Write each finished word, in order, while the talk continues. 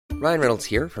Ryan Reynolds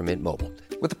here from Mint Mobile.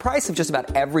 With the price of just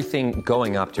about everything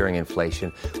going up during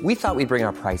inflation, we thought we'd bring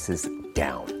our prices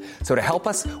down. So to help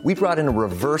us, we brought in a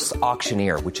reverse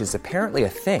auctioneer, which is apparently a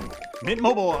thing. Mint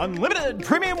Mobile Unlimited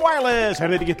Premium Wireless. How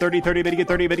to get 30, 30, bit to get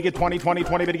 30, bit to get 20, 20,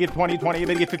 20, bit to get 20, 20,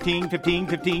 bit to get 15, 15,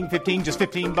 15, 15, just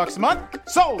 $15 a month?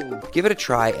 Sold! Give it a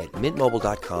try at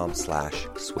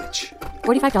mintmobile.com/switch.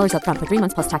 $45 up front for 3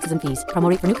 months plus taxes and fees. Promo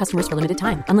rate for new customers for limited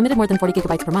time. Unlimited more than 40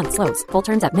 gigabytes per month. Slows full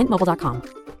terms at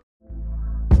mintmobile.com.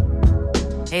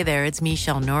 Hey there, it's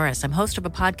Michelle Norris. I'm host of a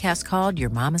podcast called Your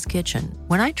Mama's Kitchen.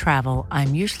 When I travel,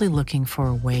 I'm usually looking for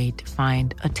a way to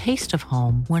find a taste of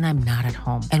home when I'm not at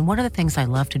home. And one of the things I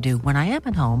love to do when I am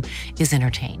at home is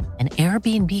entertain. And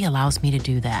Airbnb allows me to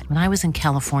do that. When I was in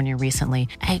California recently,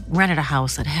 I rented a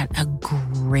house that had a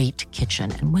great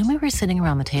kitchen. And when we were sitting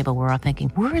around the table, we're all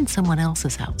thinking, we're in someone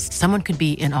else's house. Someone could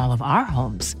be in all of our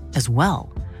homes as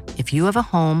well. If you have a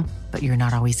home, but you're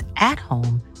not always at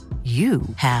home, you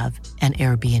have an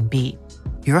Airbnb.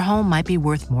 Your home might be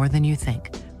worth more than you think.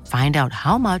 Find out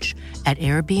how much at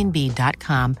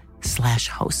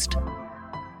airbnb.com/host.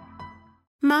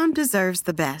 Mom deserves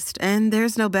the best, and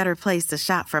there's no better place to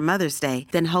shop for Mother's Day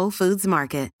than Whole Foods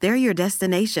Market. They're your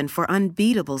destination for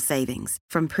unbeatable savings,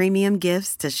 from premium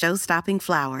gifts to show-stopping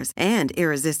flowers and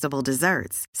irresistible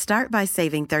desserts. Start by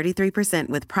saving 33%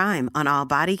 with Prime on all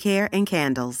body care and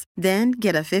candles. Then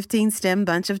get a 15-stem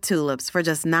bunch of tulips for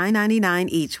just $9.99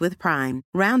 each with Prime.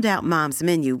 Round out Mom's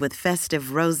menu with festive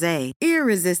rosé,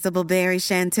 irresistible berry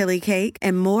chantilly cake,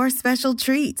 and more special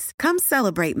treats. Come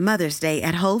celebrate Mother's Day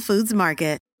at Whole Foods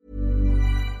Market.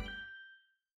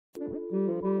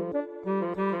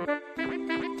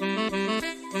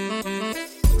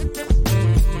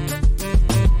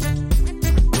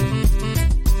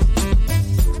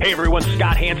 Hey everyone,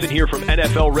 Scott Hansen here from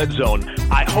NFL Red Zone.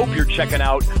 I hope you're checking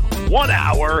out 1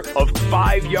 hour of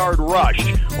 5 Yard Rush,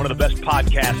 one of the best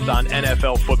podcasts on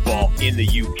NFL football in the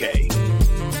UK.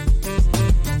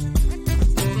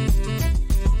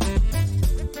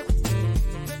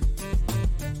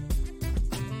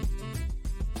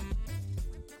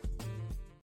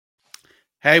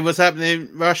 Hey, what's happening,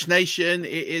 Rush Nation?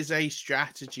 It is a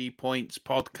Strategy Points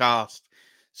podcast.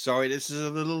 Sorry, this is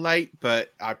a little late,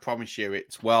 but I promise you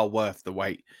it's well worth the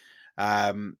wait.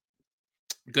 Going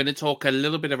to talk a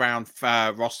little bit around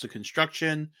roster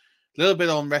construction, a little bit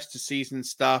on rest of season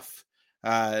stuff,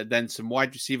 then some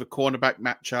wide receiver cornerback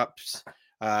matchups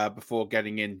before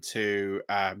getting into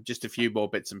just a few more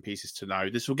bits and pieces to know.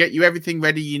 This will get you everything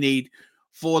ready you need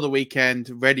for the weekend,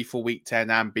 ready for week 10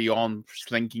 and beyond,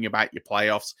 thinking about your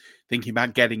playoffs, thinking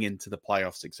about getting into the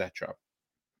playoffs, etc.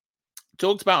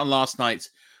 Talked about on last night's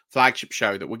flagship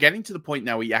show that we're getting to the point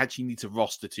now where you actually need to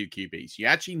roster 2 QBs. You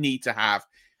actually need to have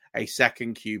a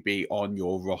second QB on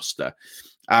your roster.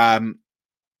 The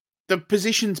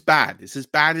position's bad. It's as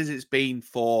bad as it's been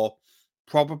for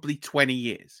probably 20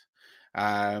 years.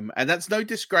 And that's no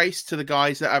disgrace to the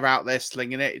guys that are out there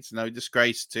slinging it. It's no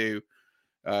disgrace to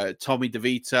Tommy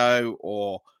DeVito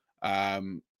or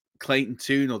Clayton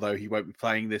Tune, although he won't be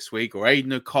playing this week, or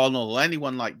Aiden O'Connell or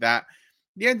anyone like that. At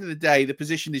the end of the day, the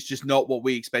position is just not what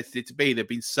we expected it to be. There have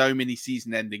been so many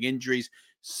season-ending injuries,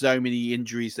 so many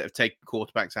injuries that have taken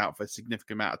quarterbacks out for a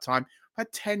significant amount of time. We've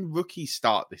had 10 rookies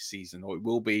start this season, or it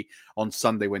will be on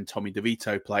Sunday when Tommy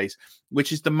DeVito plays,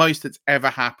 which is the most that's ever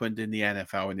happened in the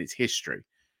NFL in its history.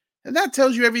 And that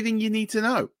tells you everything you need to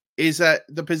know, is that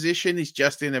the position is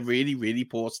just in a really, really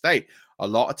poor state. A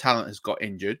lot of talent has got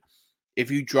injured. If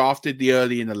you drafted the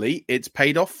early and elite, it's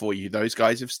paid off for you. Those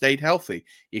guys have stayed healthy.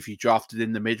 If you drafted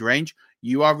in the mid-range,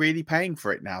 you are really paying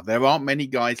for it now. There aren't many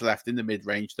guys left in the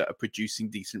mid-range that are producing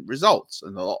decent results,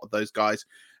 and a lot of those guys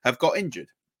have got injured.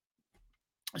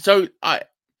 So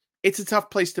it's a tough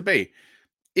place to be.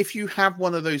 If you have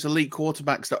one of those elite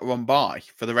quarterbacks that are on bye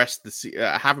for the rest of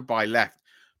the have a bye left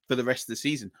for the rest of the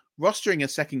season, rostering a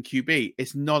second QB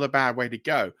is not a bad way to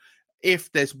go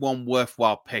if there's one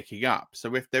worthwhile picking up.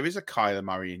 So if there is a Kyler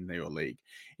Murray in your league,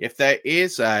 if there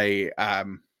is a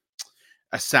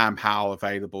Sam Howell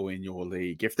available in your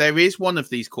league, if there is one of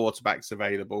these quarterbacks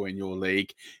available in your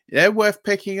league, they're worth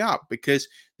picking up, because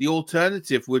the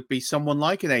alternative would be someone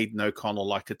like an Aiden O'Connell,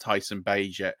 like a Tyson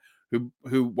Bagent,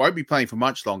 who won't be playing for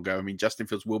much longer. I mean, Justin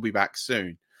Fields will be back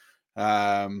soon.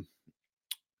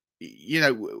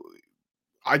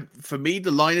 For me, the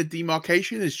line of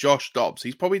demarcation is Josh Dobbs.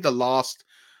 He's probably the last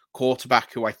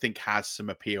quarterback who I think has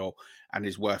some appeal and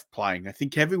is worth playing. I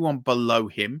think everyone below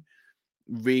him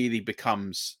really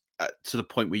becomes to the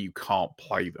point where you can't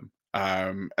play them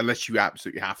unless you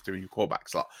absolutely have to in your quarterback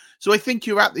slot. So I think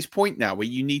you're at this point now where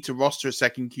you need to roster a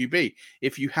second QB.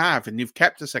 If you have, and you've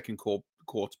kept a second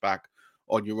quarterback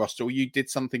on your roster, or you did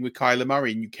something with Kyler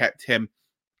Murray and you kept him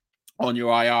on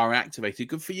your IR activated.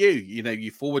 Good for you. You know,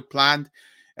 you forward planned,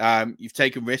 you've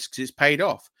taken risks, it's paid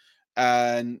off.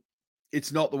 And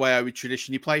it's not the way I would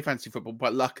traditionally play fantasy football,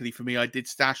 but luckily for me, I did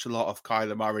stash a lot of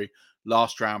Kyler Murray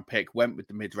last round pick, went with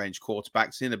the mid-range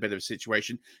quarterbacks in a bit of a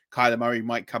situation. Kyler Murray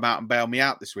might come out and bail me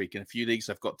out this week. In a few leagues,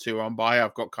 I've got 2 on bye,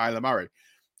 I've got Kyler Murray.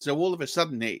 So all of a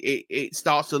sudden, it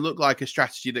starts to look like a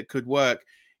strategy that could work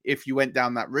if you went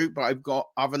down that route. But I've got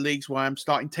other leagues where I'm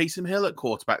starting Taysom Hill at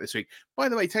quarterback this week. By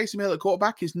the way, Taysom Hill at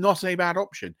quarterback is not a bad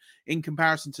option in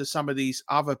comparison to some of these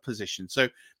other positions. So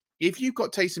if you've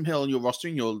got Taysom Hill on your roster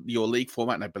in your league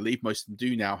format, and I believe most of them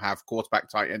do now have quarterback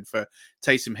tight end for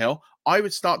Taysom Hill, I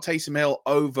would start Taysom Hill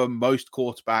over most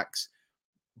quarterbacks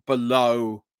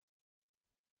below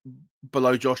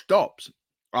Josh Dobbs.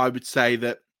 I would say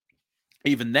that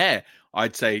even there,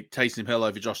 I'd say Taysom Hill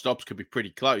over Josh Dobbs could be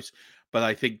pretty close. But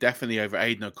I think definitely over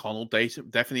Aiden O'Connell,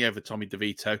 definitely over Tommy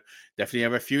DeVito, definitely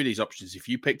over a few of these options. If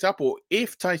you picked up, or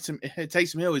if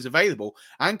Taysom Hill is available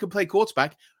and can play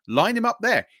quarterback, line him up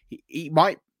there. He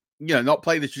might, not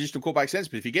play the traditional quarterback sense,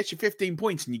 but if he gets you 15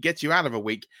 points and he gets you out of a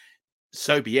week,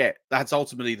 so be it. That's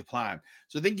ultimately the plan.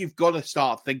 So I think you've got to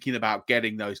start thinking about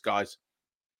getting those guys,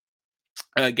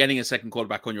 getting a second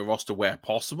quarterback on your roster where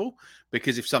possible,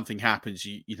 because if something happens,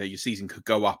 your season could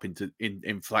go up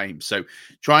in flames. So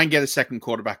try and get a second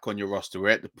quarterback on your roster. We're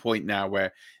at the point now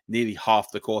where nearly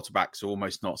half the quarterbacks are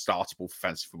almost not startable for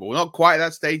fantasy football. We're not quite at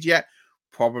that stage yet.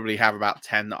 Probably have about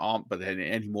 10 that aren't, but then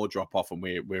any more drop off and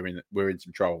we're in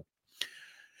some trouble.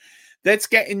 Let's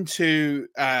get into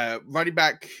running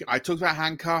back. I talked about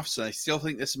handcuffs. I still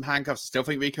think there's some handcuffs. I still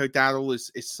think Rico Dowdle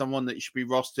is someone that should be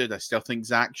rostered. I still think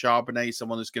Zach Charbonnet is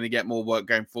someone that's going to get more work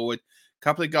going forward. A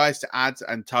couple of guys to add,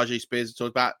 and Tajay Spears talked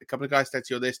about a couple of guys to add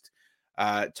to your list.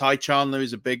 Ty Chandler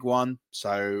is a big one.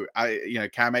 So,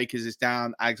 Cam Akers is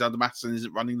down. Alexander Mattison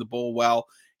isn't running the ball well.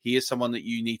 He is someone that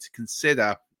you need to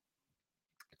consider.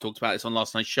 I talked about this on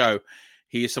last night's show.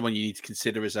 He is someone you need to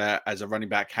consider as a running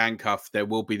back handcuff. There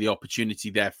will be the opportunity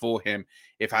there for him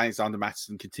if Alexander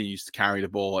Mattison continues to carry the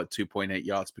ball at 2.8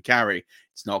 yards per carry.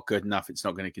 It's not good enough. It's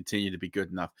not going to continue to be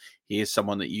good enough. He is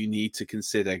someone that you need to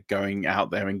consider going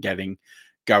out there and going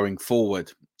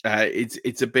forward.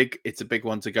 It's a big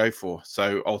one to go for.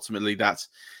 So ultimately, that's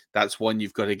one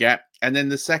you've got to get. And then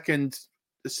the second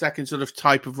sort of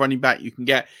type of running back you can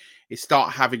get is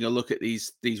start having a look at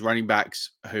these running backs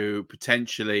who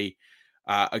potentially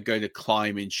are going to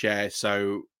climb in share.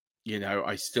 So,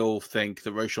 I still think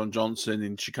that Roschon Johnson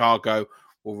in Chicago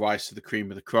will rise to the cream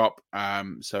of the crop.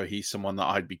 So he's someone that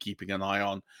I'd be keeping an eye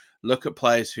on. Look at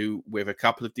players who, with a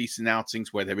couple of decent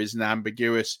outings where there is an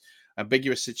ambiguous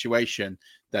situation,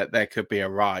 that there could be a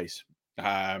rise.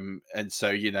 And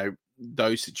so,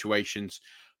 those situations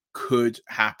could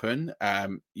happen.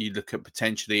 You look at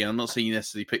potentially, and I'm not saying you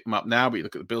necessarily pick them up now, but you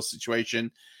look at the Bills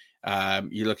situation.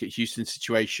 You look at Houston's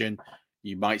situation.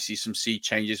 You might see some seed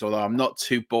changes, although I'm not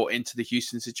too bought into the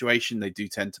Houston situation. They do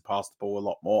tend to pass the ball a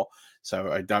lot more.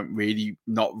 So I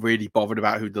not really bothered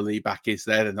about who the lead back is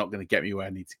there. They're not going to get me where I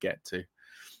need to get to.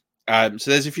 So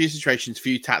there's a few situations, a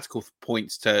few tactical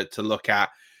points to look at.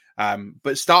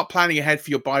 But start planning ahead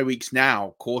for your bye weeks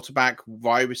now. Quarterback,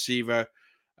 wide receiver,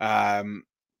 running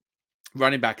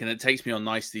back. And it takes me on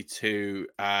nicely to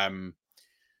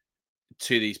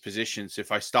these positions.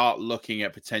 If I start looking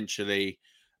at potentially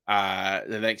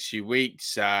the next few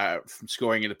weeks from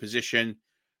scoring in a position,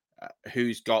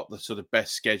 who's got the sort of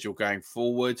best schedule going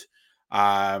forward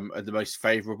and the most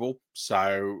favorable.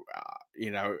 So,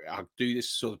 I'll do this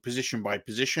sort of position by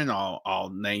position.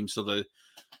 I'll name sort of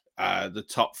the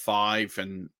top five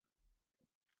and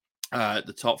then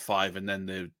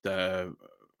the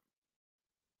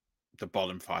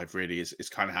bottom five really is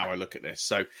kind of how I look at this.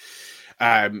 So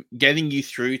getting you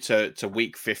through to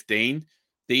week 15,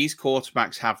 these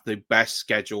quarterbacks have the best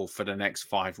schedule for the next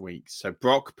 5 weeks. So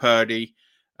Brock Purdy,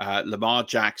 Lamar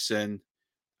Jackson,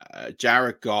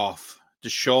 Jared Goff,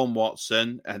 Deshaun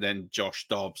Watson, and then Josh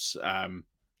Dobbs. God,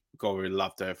 we'd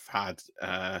love to have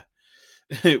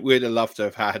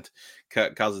had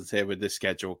Kirk Cousins here with this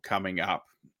schedule coming up.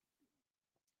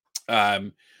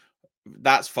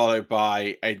 That's followed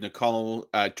by Aiden O'Connell,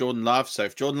 Jordan Love. So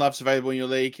if Jordan Love's available in your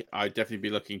league, I'd definitely be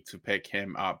looking to pick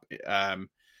him up.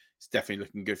 It's definitely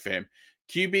looking good for him.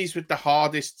 QBs with the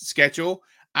hardest schedule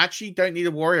actually don't need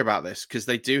to worry about this because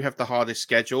they do have the hardest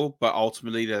schedule, but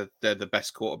ultimately they're the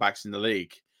best quarterbacks in the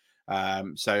league.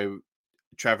 So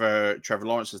Trevor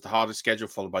Lawrence has the hardest schedule,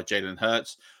 followed by Jalen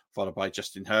Hurts, followed by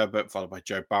Justin Herbert, followed by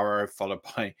Joe Burrow, followed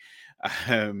by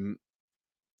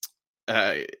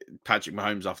Patrick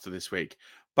Mahomes after this week.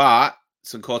 But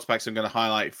some quarterbacks I'm going to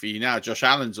highlight for you now. Josh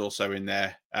Allen's also in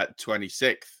there at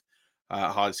 26th,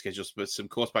 hardest schedules, but some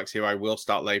quarterbacks here I will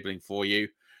start labeling for you.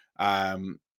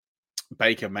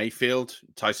 Baker Mayfield,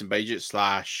 Tyson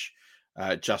Bagent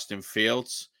 / Justin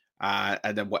Fields,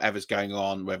 and then whatever's going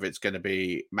on, whether it's going to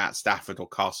be Matt Stafford or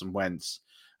Carson Wentz.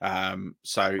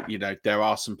 So, there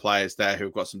are some players there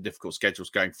who've got some difficult schedules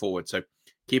going forward. So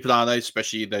keep an eye on those,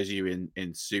 especially those of you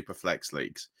in super flex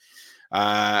leagues.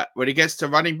 When it gets to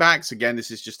running backs, again,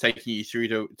 this is just taking you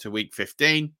through to week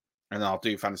 15, and I'll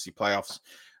do fantasy playoffs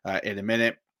in a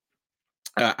minute.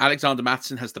 Alexander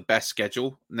Mattison has the best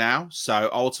schedule now. So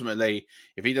ultimately,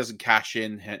 if he doesn't cash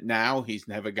in now, he's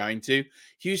never going to.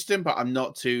 Houston, but I'm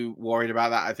not too worried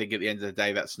about that. I think at the end of the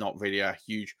day, that's not really a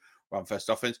huge run-first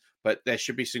offense. But there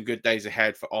should be some good days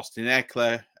ahead for Austin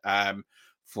Eckler,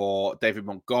 for David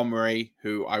Montgomery,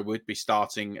 who I would be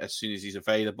starting as soon as he's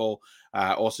available.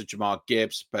 Also Jahmyr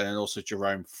Gibbs, but then also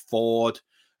Jerome Ford.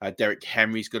 Derrick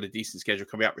Henry's got a decent schedule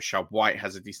coming up. Rashad White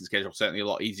has a decent schedule, certainly a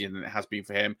lot easier than it has been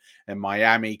for him. And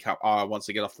Miami, once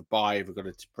they get off the bye, we've got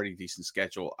a pretty decent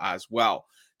schedule as well.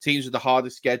 Teams with the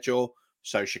hardest schedule,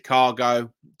 so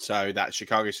Chicago. So that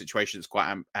Chicago situation is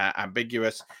quite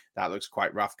ambiguous. That looks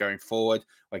quite rough going forward.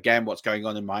 Again, what's going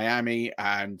on in Miami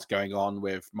and going on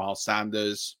with Miles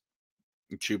Sanders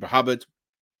and Chuba Hubbard,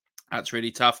 that's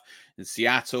really tough. In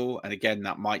Seattle, and again,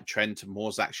 that might trend to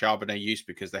more Zach Charbonnet use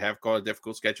because they have got a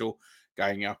difficult schedule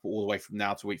going up all the way from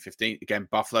now to week 15. Again,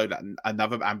 Buffalo,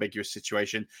 another ambiguous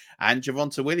situation, and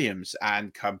Javonte Williams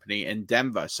and company in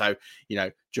Denver. So,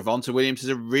 Javonte Williams has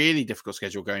a really difficult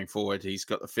schedule going forward. He's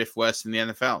got the 5th worst in the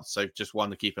NFL. So just one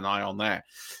to keep an eye on there.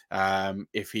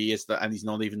 If he is and he's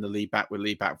not even the lead back with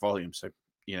lead back volume. So,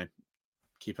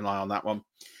 keep an eye on that one.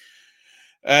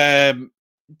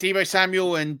 Deebo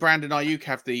Samuel and Brandon Ayuk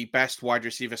have the best wide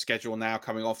receiver schedule now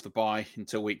coming off the bye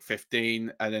until week 15.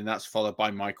 And then that's followed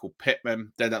by Michael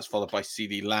Pittman. Then that's followed by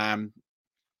CeeDee Lamb.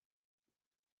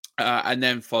 And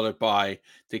then followed by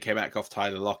DK Metcalf,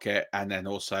 Tyler Lockett. And then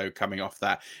also coming off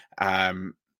that,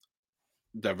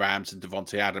 the Rams and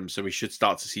Devontae Adams. So we should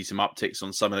start to see some upticks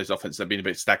on some of those offenses that have been a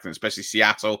bit stagnant, especially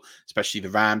Seattle, especially the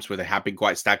Rams, where they have been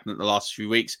quite stagnant the last few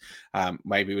weeks.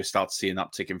 Maybe we'll start to see an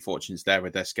uptick in fortunes there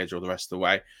with their schedule the rest of the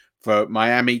way. For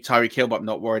Miami, Tyreek Hill, but I'm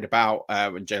not worried about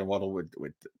when Jalen Waddle with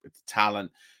the talent.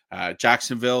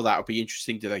 Jacksonville, that would be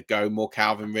interesting. Do they go more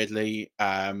Calvin Ridley?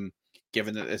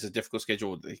 Given that there's a difficult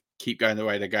schedule, they keep going the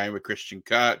way they're going with Christian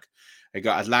Kirk. They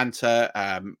got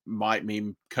Atlanta, might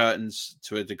mean curtains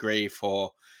to a degree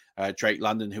for Drake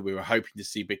London, who we were hoping to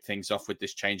see big things off with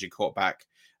this change in quarterback.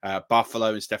 Buffalo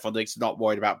and Stephon Diggs, not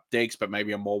worried about Diggs, but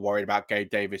maybe I'm more worried about Gabe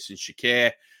Davis and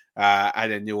Shakir.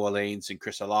 And then New Orleans and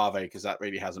Chris Olave, because that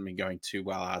really hasn't been going too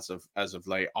well as of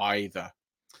late either.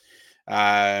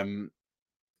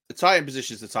 The tight end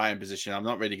position is the tight end position. I'm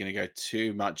not really going to go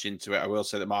too much into it. I will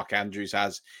say that Mark Andrews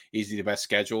has easily the best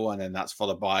schedule, and then that's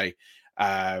followed by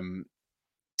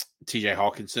TJ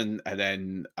Hawkinson, and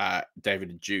then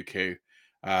David Njoku.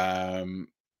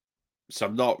 So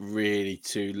I'm not really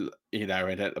too, and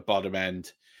at the bottom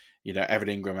end, Evan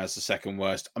Ingram has the 2nd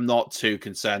worst. I'm not too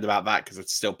concerned about that because I'd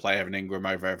still play Evan Ingram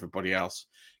over everybody else,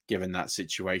 given that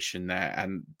situation there.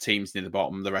 And teams near the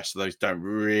bottom, the rest of those don't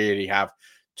really have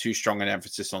too strong an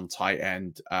emphasis on tight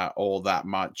end all that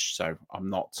much. So I'm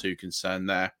not too concerned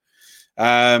there.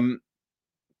 And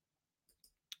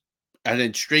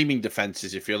then streaming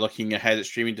defenses, if you're looking ahead at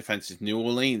streaming defenses, New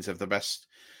Orleans have the best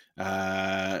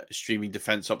streaming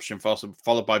defense option,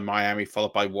 followed by Miami,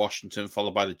 followed by Washington,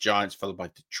 followed by the Giants, followed by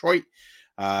Detroit.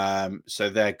 So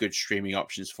they're good streaming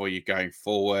options for you going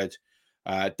forward.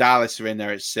 Dallas are in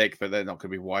there at 6th, but they're not going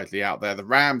to be widely out there. The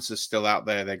Rams are still out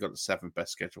there. They've got the 7th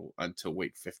best schedule until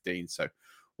week 15. So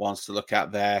ones to look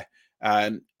at there.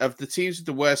 Of the teams with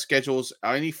the worst schedules,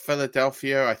 only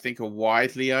Philadelphia, I think, are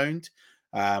widely owned.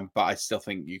 But I still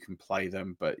think you can play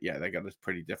them. But yeah, they got a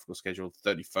pretty difficult schedule,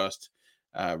 31st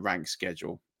ranked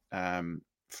schedule from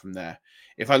there.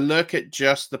 If I look at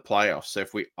just the playoffs, so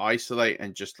if we isolate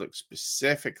and just look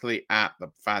specifically at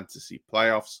the fantasy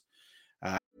playoffs.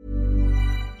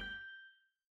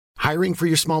 Hiring for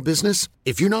your small business?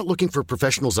 If you're not looking for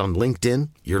professionals on LinkedIn,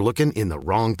 you're looking in the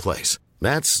wrong place.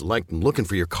 That's like looking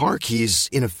for your car keys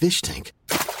in a fish tank.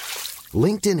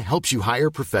 LinkedIn helps you hire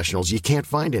professionals you can't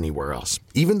find anywhere else,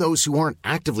 even those who aren't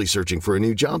actively searching for a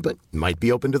new job but might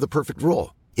be open to the perfect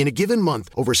role. In a given month,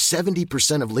 over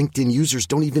 70% of LinkedIn users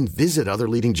don't even visit other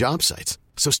leading job sites.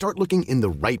 So start looking in the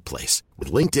right place.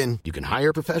 With LinkedIn, you can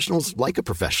hire professionals like a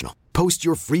professional. Post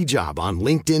your free job on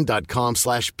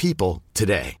linkedin.com/people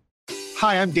today.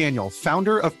 Hi, I'm Daniel,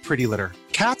 founder of Pretty Litter.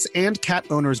 Cats and cat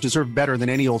owners deserve better than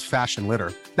any old-fashioned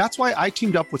litter. That's why I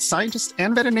teamed up with scientists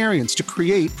and veterinarians to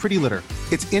create Pretty Litter.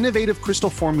 Its innovative crystal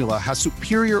formula has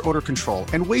superior odor control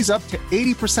and weighs up to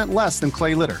 80% less than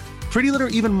clay litter. Pretty Litter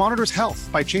even monitors health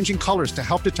by changing colors to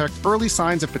help detect early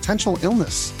signs of potential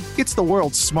illness. It's the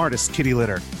world's smartest kitty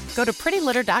litter. Go to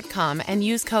prettylitter.com and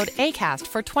use code ACAST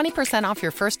for 20% off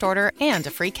your first order and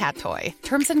a free cat toy.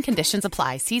 Terms and conditions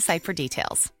apply. See site for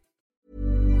details.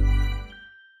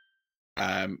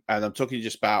 And I'm talking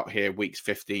just about here weeks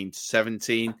 15 to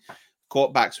 17.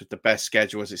 Quarterbacks with the best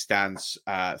schedule as it stands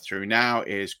through now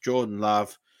is Jordan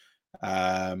Love,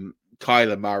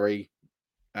 Kyler Murray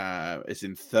is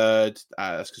in third.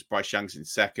 That's because Bryce Young's in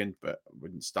second, but I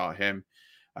wouldn't start him.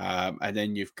 And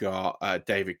then you've got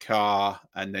David Carr,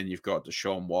 and then you've got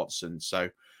Deshaun Watson. So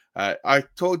I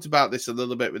talked about this a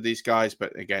little bit with these guys,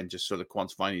 but again, just sort of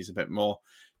quantifying these a bit more.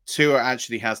 Tua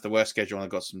actually has the worst schedule, and I've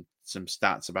got some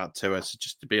stats about Tua, so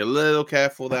just to be a little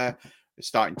careful there.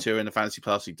 Starting Tua in the Fantasy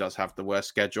Plus, he does have the worst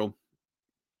schedule.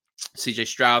 CJ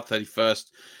Stroud,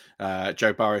 31st.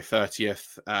 Joe Burrow,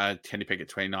 30th. Kenny Pickett,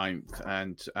 29th.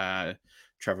 And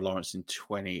Trevor Lawrence in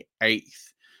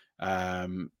 28th.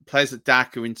 Players that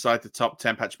Dak are inside the top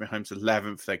 10. Patrick Mahomes,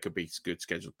 11th. They could be good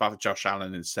schedules. But Josh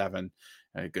Allen in 7th.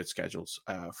 Good schedules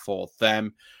for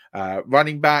them.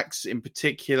 Running backs in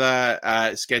particular,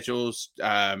 schedules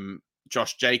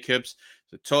Josh Jacobs.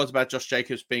 So talked about Josh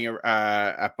Jacobs being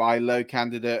a buy low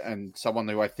candidate and someone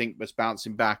who I think was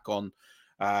bouncing back on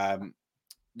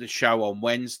the show on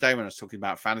Wednesday when I was talking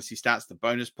about fantasy stats, the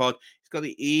bonus pod. He's got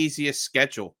the easiest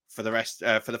schedule for the rest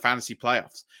for the fantasy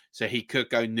playoffs. So he could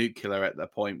go nuclear at the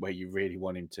point where you really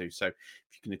want him to. So if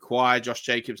you can acquire Josh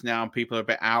Jacobs now and people are a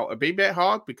bit out, it'd be a bit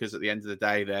hard because at the end of the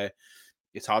day,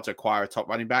 it's hard to acquire a top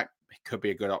running back. It could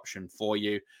be a good option for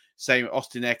you. Same,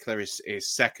 Austin Eckler is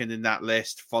second in that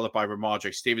list, followed by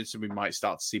Ramondre Stevenson. We might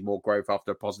start to see more growth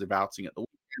after a positive outing at the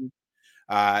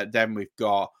weekend. Then we've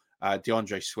got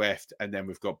DeAndre Swift, and then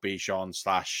we've got Bijan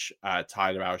 /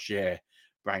 Tyler Algier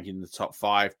ranking in the top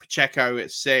 5. Pacheco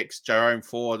at 6, Jerome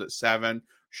Ford at 7,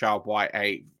 Charles White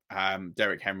 8,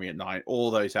 Derrick Henry at 9. All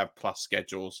those have plus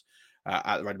schedules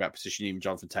at the running back position, even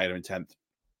Jonathan Taylor in 10th.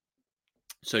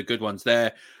 So good ones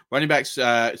there. Running backs,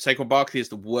 Saquon Barkley is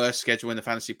the worst schedule in the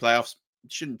fantasy playoffs.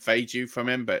 It shouldn't fade you from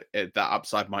him, but that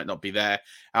upside might not be there.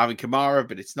 Alvin Kamara,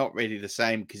 but it's not really the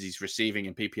same because he's receiving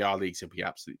in PPR leagues. He'll be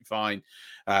absolutely fine.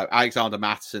 Alexander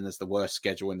Mattison is the worst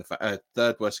schedule in the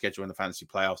third worst schedule in the fantasy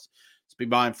playoffs. So be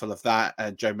mindful of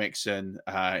that. Joe Mixon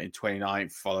in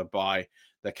 29th, followed by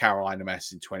the Carolina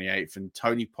Mess in 28th, and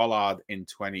Tony Pollard in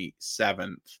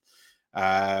 27th.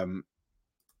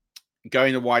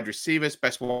 Going to wide receivers,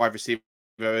 best wide receivers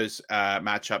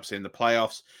matchups in the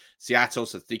playoffs. Seattle,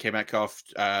 so DK Metcalf,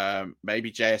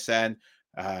 maybe JSN,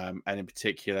 and in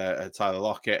particular Tyler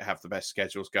Lockett have the best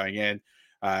schedules going in.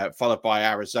 Followed by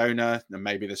Arizona, and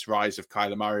maybe this rise of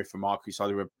Kyler Murray for Marquise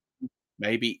Hollywood.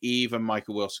 Maybe even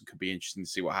Michael Wilson could be interesting to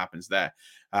see what happens there.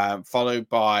 Followed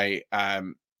by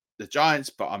the Giants,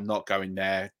 but I'm not going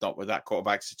there, not with that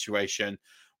quarterback situation.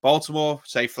 Baltimore,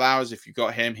 Say Flowers, if you've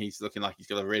got him, he's looking like he's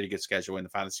got a really good schedule in the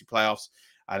fantasy playoffs.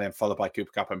 And then followed by Cooper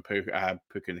Kupp and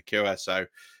Puka Nacua. So,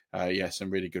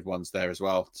 some really good ones there as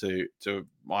well to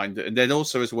mind. And then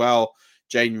also as well,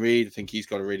 Jayden Reed, I think he's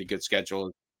got a really good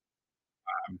schedule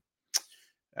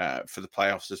for the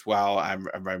playoffs as well, and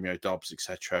Romeo Dobbs,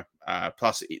 etc.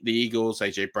 Plus the Eagles,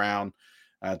 AJ Brown,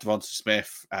 Devonta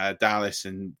Smith, Dallas,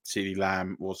 and CeeDee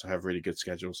Lamb also have really good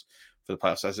schedules for the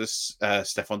playoffs. As this,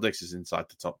 Stephon Diggs is inside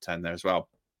the top 10 there as well.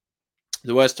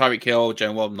 The worst, Tyreek Hill,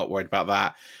 Jalen Waddle, I'm not worried about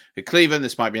that. For Cleveland,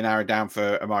 this might be an arrow down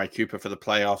for Amari Cooper for the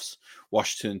playoffs.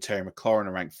 Washington, Terry McLaurin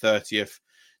are ranked 30th.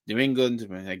 New England,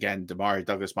 again, Demario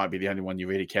Douglas might be the only one you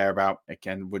really care about.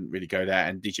 Again, wouldn't really go there.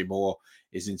 And DJ Moore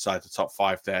is inside the top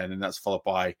 5 there. And then that's followed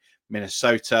by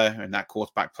Minnesota and that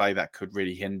quarterback play that could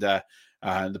really hinder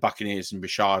the Buccaneers and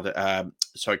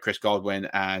Chris Godwin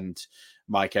and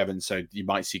Mike Evans. So you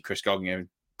might see Chris Godwin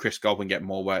get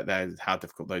more work there, how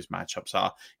difficult those matchups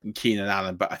are. And Keenan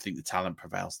Allen, but I think the talent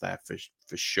prevails there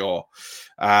for sure.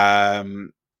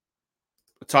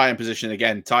 Tight end position, not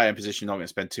going to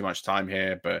spend too much time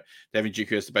here, but Devin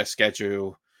Dooku has the best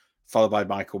schedule, followed by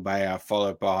Michael Mayer,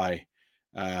 followed by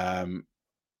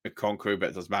Conqueror, but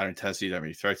it doesn't matter in Tennessee, you don't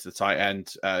really throw to the tight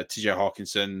end. TJ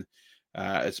Hawkinson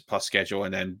as a plus schedule,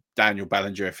 and then Daniel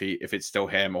Bellinger, if it's still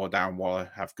him, or Darren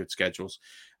Waller have good schedules.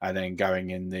 And then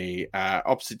going in the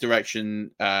opposite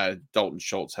direction, Dalton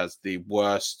Schultz has the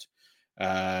worst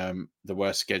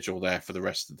schedule there for the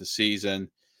rest of the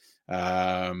season.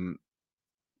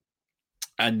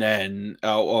 And then,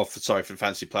 for the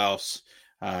fantasy playoffs,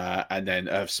 and then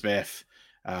Irv Smith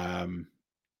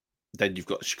Then you've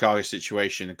got the Chicago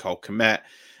situation and Cole Kmet.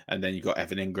 And then you've got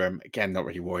Evan Ingram. Again, not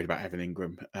really worried about Evan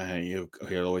Ingram.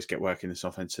 He'll always get work in this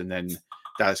offense. And then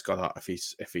Dallas Goedert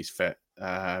if he's fit.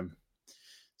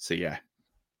 So, yeah.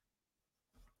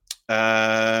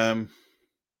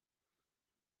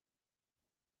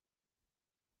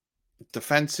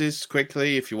 Defenses,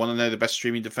 quickly. If you want to know the best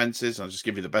streaming defenses, I'll just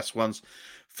give you the best ones.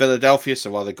 Philadelphia.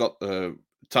 So, while they got the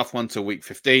tough one till week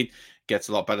 15, gets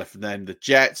a lot better for them. The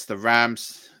Jets, the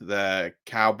Rams, the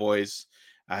Cowboys,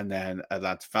 and then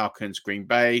Atlanta Falcons, Green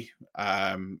Bay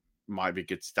might be a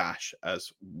good stash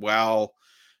as well.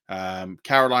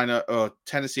 Carolina or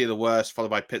Tennessee are the worst,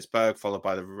 followed by Pittsburgh, followed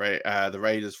by the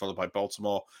Raiders, followed by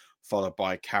Baltimore, followed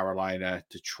by Carolina,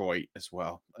 Detroit as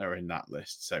well are in that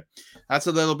list. So that's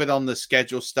a little bit on the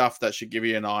schedule stuff that should give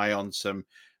you an eye on some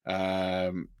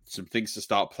things to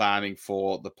start planning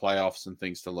for the playoffs and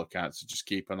things to look at. So just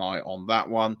keep an eye on that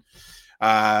one.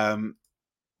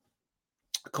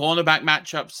 Cornerback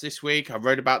matchups this week. I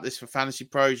wrote about this for Fantasy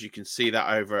Pros. You can see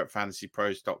that over at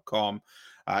fantasypros.com.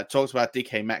 It talks about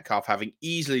DK Metcalf having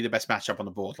easily the best matchup on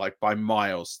the board, like by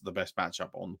miles, the best matchup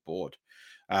on the board.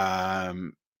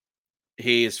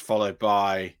 He is followed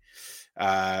by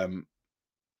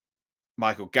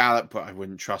Michael Gallup, but I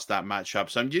wouldn't trust that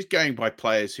matchup. So I'm just going by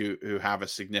players who have a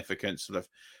significant sort of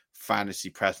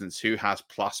fantasy presence, who has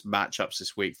plus matchups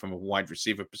this week from a wide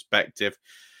receiver perspective.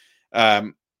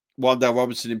 Wan'Dale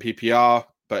Robinson in PPR,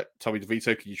 but Tommy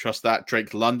DeVito, can you trust that?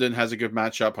 Drake London has a good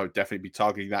matchup. I would definitely be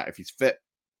targeting that if he's fit,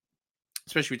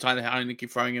 especially with Tyler Heineke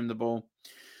throwing him the ball.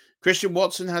 Christian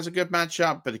Watson has a good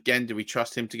matchup, but again, do we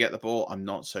trust him to get the ball? I'm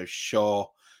not so sure.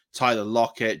 Tyler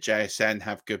Lockett, JSN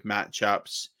have good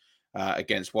matchups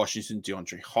against Washington.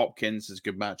 DeAndre Hopkins has a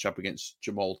good matchup against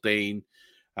Jamal Dean,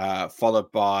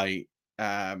 followed by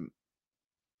CeeDee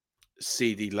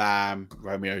Lamb,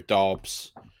 Romeo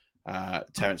Doubs,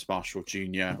 Terrence Marshall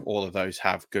Jr. All of those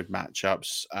have good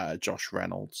matchups. Josh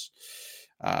Reynolds,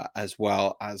 as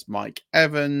well as Mike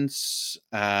Evans.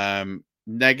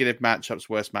 Negative matchups,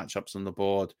 worst matchups on the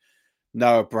board.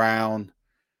 Noah Brown,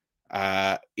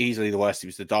 easily the worst. He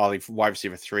was the darling wide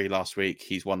receiver 3 last week.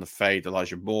 He's won the fade.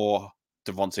 Elijah Moore.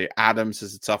 Devontae Adams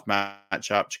has a tough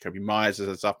matchup. Jacoby Myers has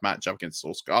a tough matchup against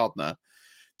Sauce Gardner.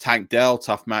 Tank Dell,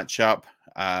 tough matchup.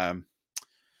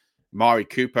 Mari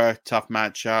Cooper, tough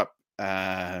matchup.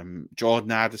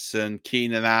 Jordan Addison,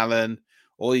 Keenan Allen.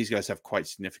 All these guys have quite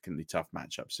significantly tough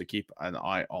matchups. So keep an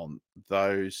eye on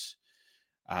those.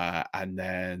 And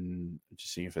then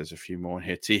just seeing if there's a few more in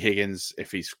here. T. Higgins,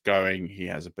 if he's going, he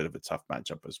has a bit of a tough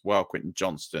matchup as well. Quentin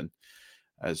Johnston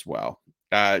as well.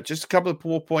 Just a couple of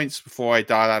more points before I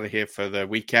dial out of here for the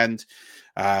weekend.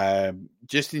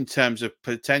 Just in terms of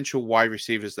potential wide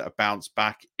receivers that have bounced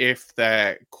back, if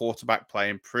their quarterback play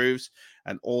improves,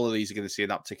 and all of these are going to see an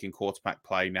uptick in quarterback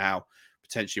play now,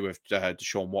 potentially with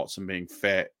Deshaun Watson being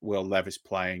fit, Will Levis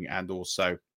playing, and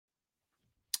also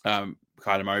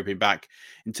Kyler Murray being back.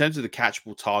 In terms of the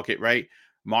catchable target rate,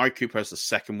 Mari Cooper has the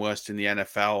second worst in the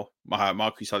NFL.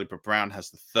 Marquise Hollywood-Brown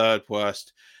has the third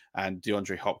worst, and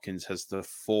DeAndre Hopkins has the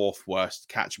fourth worst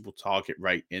catchable target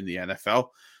rate in the NFL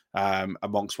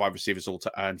amongst wide receivers, all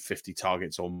to earn 50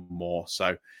 targets or more.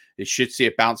 So it should see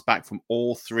a bounce back from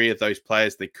all three of those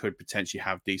players. They could potentially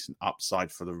have decent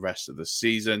upside for the rest of the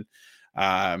season.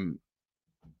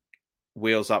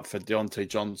 Wheels up for Deontay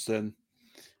Johnson.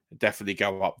 Definitely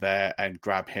go up there and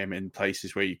grab him in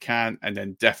places where you can. And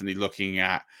then definitely looking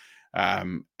at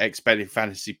expected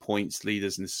fantasy points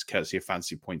leaders, and this is courtesy of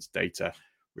Fantasy Points data.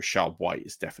 Rachaad White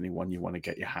is definitely one you want to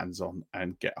get your hands on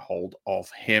and get hold of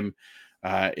him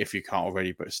if you can't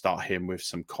already, but start him with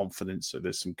some confidence. So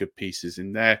there's some good pieces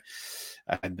in there.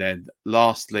 And then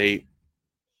lastly,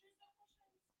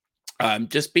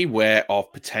 just beware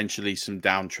of potentially some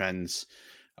downtrends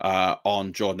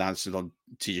on Jordan Addison, on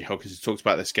TJ Hawkins. He talks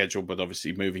about their schedule, but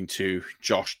obviously moving to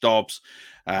Josh Dobbs.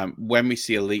 When we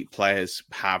see elite players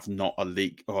have not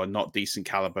elite or not decent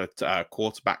caliber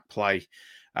quarterback play,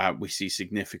 we see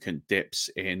significant dips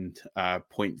in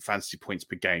fantasy points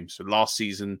per game. So last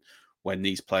season, when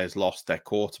these players lost their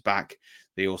quarterback,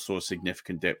 they also saw a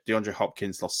significant dip. DeAndre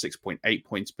Hopkins lost 6.8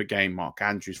 points per game. Mark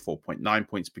Andrews, 4.9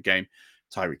 points per game.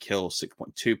 Tyreek Hill,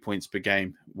 6.2 points per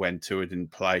game when Tua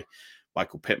didn't play.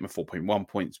 Michael Pittman, 4.1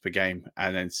 points per game.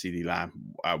 And then CeeDee Lamb,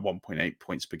 1.8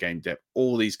 points per game dip.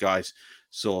 All these guys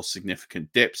saw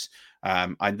significant dips.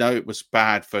 I know it was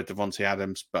bad for Devontae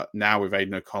Adams, but now with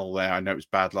Aiden O'Connell there, I know it was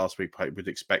bad last week, but I would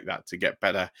expect that to get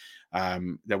better.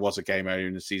 There was a game earlier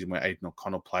in the season where Aiden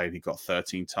O'Connell played. He got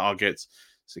 13 targets.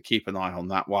 So keep an eye on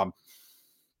that one.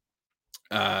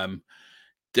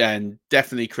 then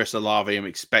definitely Chris Olave. I'm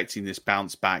expecting this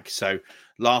bounce back. So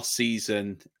last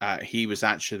season, he was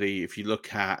actually, if you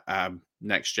look at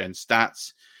next gen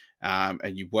stats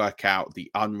and you work out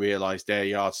the unrealized air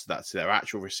yards, so that's their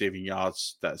actual receiving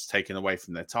yards that's taken away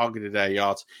from their targeted air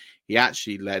yards, he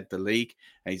actually led the league,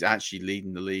 and he's actually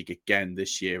leading the league again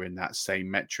this year in that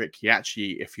same metric. He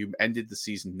actually, if you ended the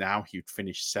season now, he'd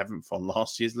finish 7th on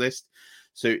last year's list.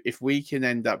 So if we can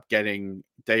end up getting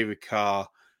David Carr,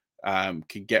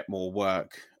 can get more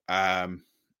work,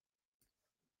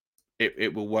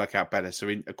 it will work out better. So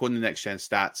according to Next Gen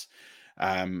Stats,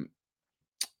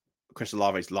 Chris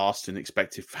Olave is last in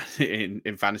expected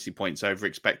in fantasy points over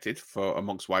expected for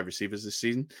amongst wide receivers this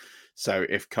season. So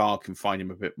if Carr can find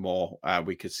him a bit more,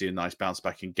 we could see a nice bounce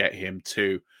back and get him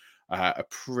to a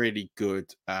pretty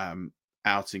good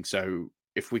outing. So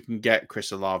if we can get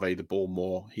Chris Olave the ball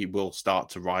more, he will start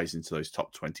to rise into those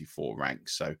top 24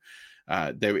 ranks. So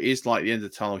there is light at the end of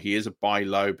the tunnel. He is a buy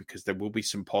low because there will be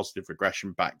some positive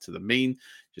regression back to the mean.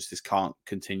 Just this can't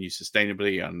continue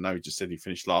sustainably. I know he just said he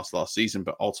finished last season,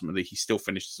 but ultimately he still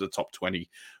finished as a top 20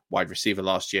 wide receiver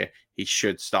last year. He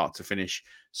should start to finish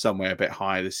somewhere a bit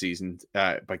higher this season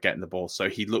by getting the ball. So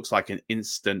he looks like an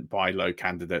instant buy low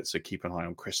candidate. So keep an eye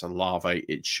on Chris Olave.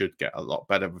 It should get a lot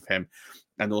better with him.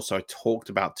 And also I talked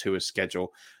about Tua's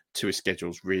schedule. Tua's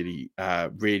schedule's really,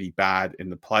 really bad in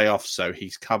the playoffs. So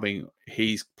he's playing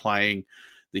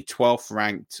the 12th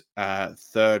ranked,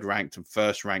 3rd ranked, and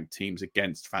 1st ranked teams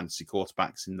against fantasy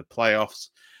quarterbacks in the playoffs.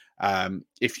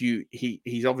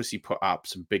 He's obviously put up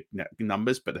some big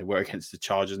numbers, but they were against the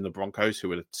Chargers and the Broncos, who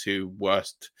were the 2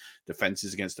 worst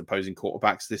defenses against opposing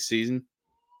quarterbacks this season.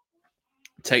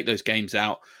 Take those games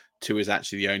out, Tua is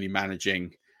actually the only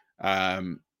managing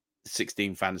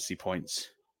 16 fantasy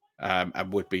points.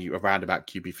 And would be around about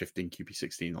QB 15, QB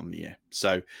 16 on the year.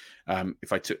 So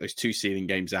if I took those 2 ceiling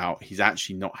games out, he's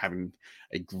actually not having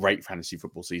a great fantasy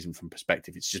football season from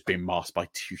perspective. It's just been masked by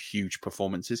 2 huge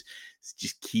performances. So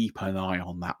just keep an eye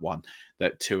on that one,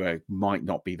 that Tua might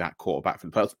not be that quarterback for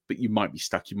the playoffs, but you might be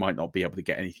stuck. You might not be able to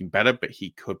get anything better, but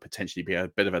he could potentially be a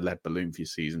bit of a lead balloon for your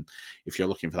season. If you're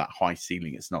looking for that high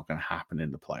ceiling, it's not going to happen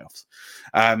in the playoffs.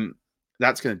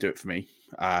 That's going to do it for me.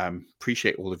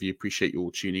 Appreciate all of you. Appreciate you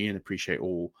all tuning in. Appreciate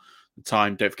all the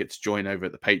time. Don't forget to join over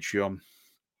at the Patreon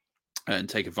and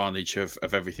take advantage of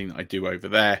everything that I do over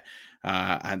there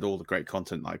and all the great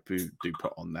content that I do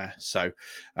put on there. So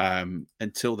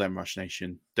until then, Rush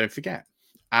Nation, don't forget,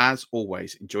 as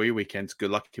always, enjoy your weekends.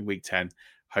 Good luck in week 10.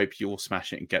 Hope you all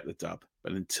smash it and get the dub.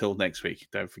 But until next week,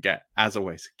 don't forget, as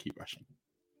always, keep rushing.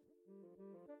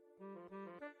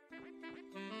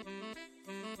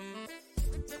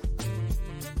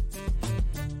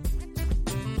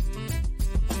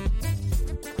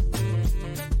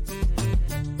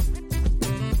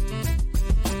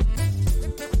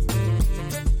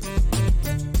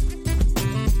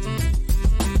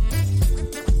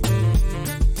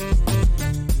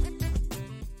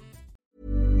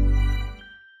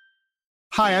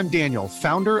 Hi, I'm Daniel,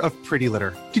 founder of Pretty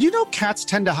Litter. Did you know cats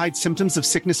tend to hide symptoms of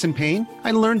sickness and pain?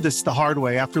 I learned this the hard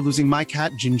way after losing my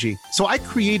cat, Gingy. So I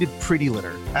created Pretty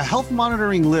Litter, a health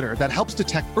monitoring litter that helps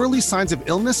detect early signs of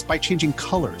illness by changing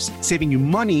colors, saving you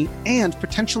money and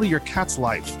potentially your cat's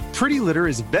life. Pretty Litter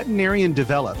is veterinarian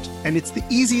developed, and it's the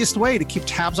easiest way to keep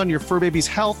tabs on your fur baby's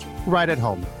health right at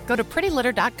home. Go to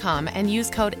prettylitter.com and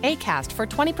use code ACAST for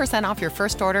 20% off your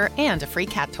first order and a free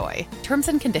cat toy. Terms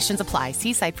and conditions apply.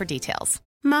 See site for details.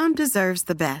 Mom deserves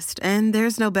the best, and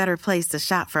there's no better place to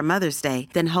shop for Mother's Day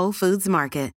than Whole Foods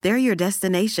Market. They're your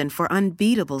destination for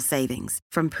unbeatable savings,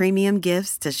 from premium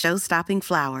gifts to show-stopping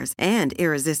flowers and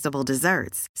irresistible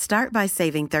desserts. Start by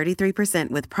saving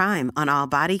 33% with Prime on all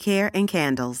body care and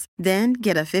candles. Then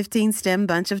get a 15-stem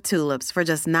bunch of tulips for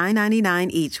just $9.99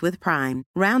 each with Prime.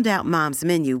 Round out Mom's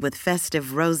menu with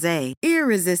festive rosé,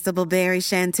 irresistible berry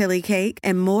chantilly cake,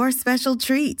 and more special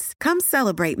treats. Come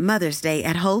celebrate Mother's Day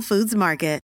at Whole Foods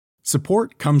Market.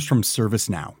 Support comes from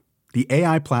ServiceNow, the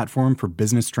AI platform for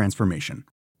business transformation.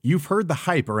 You've heard the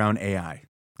hype around AI.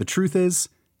 The truth is,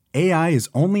 AI is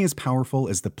only as powerful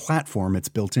as the platform it's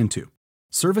built into.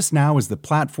 ServiceNow is the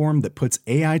platform that puts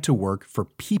AI to work for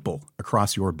people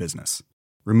across your business,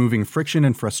 removing friction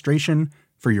and frustration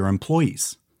for your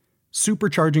employees,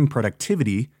 supercharging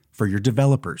productivity for your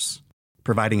developers,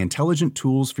 providing intelligent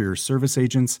tools for your service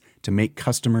agents to make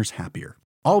customers happier.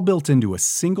 All built into a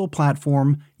single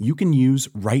platform you can use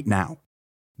right now.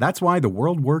 That's why the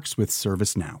world works with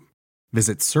ServiceNow.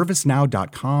 Visit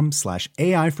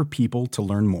servicenow.com/AI for people to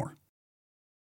learn more.